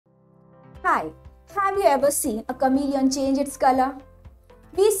Hi, have you ever seen a chameleon change its color?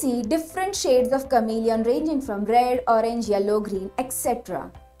 We see different shades of chameleon ranging from red, orange, yellow, green,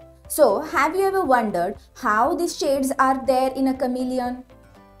 etc. So, have you ever wondered how these shades are there in a chameleon?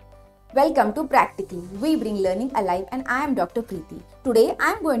 Welcome to Practically. We bring learning alive and I am Dr. Preeti. Today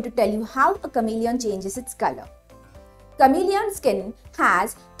I am going to tell you how a chameleon changes its color. Chameleon skin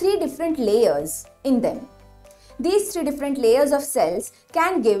has 3 different layers in them. These 3 different layers of cells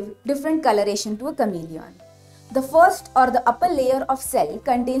can give different coloration to a chameleon. The first or the upper layer of cell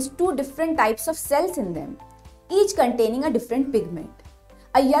contains 2 different types of cells in them, each containing a different pigment.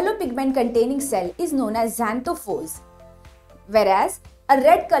 A yellow pigment containing cell is known as xanthophores, whereas a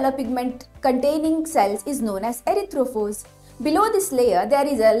red color pigment containing cells is known as erythrophores. Below this layer, there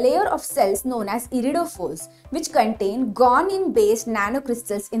is a layer of cells known as iridophores, which contain guanine-based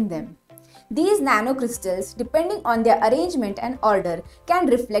nanocrystals in them. These nanocrystals, depending on their arrangement and order, can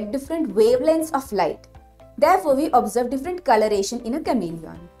reflect different wavelengths of light. Therefore, we observe different coloration in a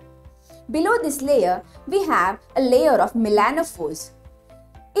chameleon. Below this layer, we have a layer of melanophores.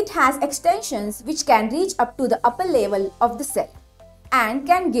 It has extensions which can reach up to the upper level of the cell and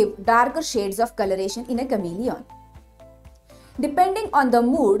can give darker shades of coloration in a chameleon. Depending on the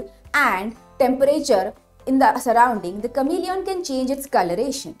mood and temperature in the surrounding, the chameleon can change its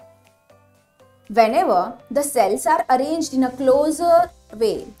coloration. Whenever the cells are arranged in a closer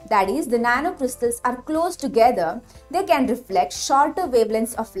way, that is, the nanocrystals are close together, they can reflect shorter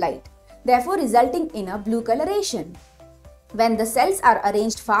wavelengths of light, therefore resulting in a blue coloration. When the cells are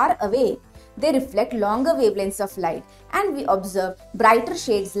arranged far away, they reflect longer wavelengths of light and we observe brighter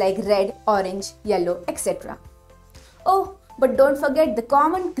shades like red, orange, yellow, etc. Oh, but don't forget the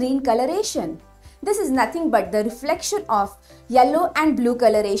common green coloration. This is nothing but the reflection of yellow and blue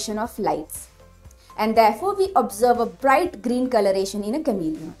coloration of lights. And therefore we observe a bright green coloration in a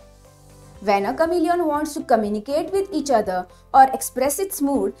chameleon. When a chameleon wants to communicate with each other or express its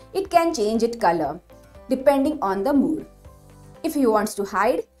mood, it can change its color depending on the mood. If he wants to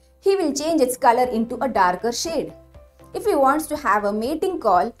hide, he will change its color into a darker shade. If he wants to have a mating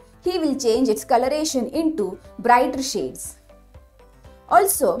call, he will change its coloration into brighter shades.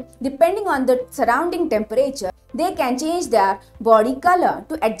 Also, depending on the surrounding temperature, they can change their body color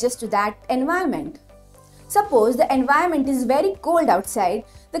to adjust to that environment. Suppose the environment is very cold outside,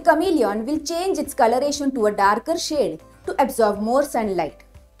 the chameleon will change its coloration to a darker shade to absorb more sunlight.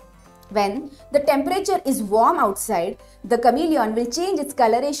 When the temperature is warm outside, the chameleon will change its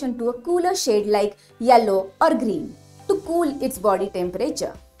coloration to a cooler shade like yellow or green to cool its body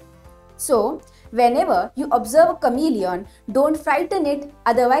temperature. So, whenever you observe a chameleon, don't frighten it,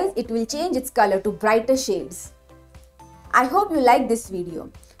 otherwise it will change its color to brighter shades. I hope you like this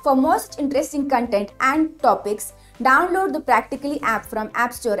video. For most interesting content and topics, download the Practically app from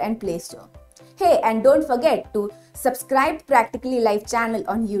App Store and Play Store. Hey, and don't forget to subscribe Practically Live channel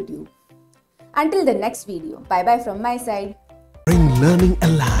on YouTube. Until the next video, bye bye from my side. Bring learning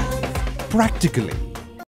alive, practically.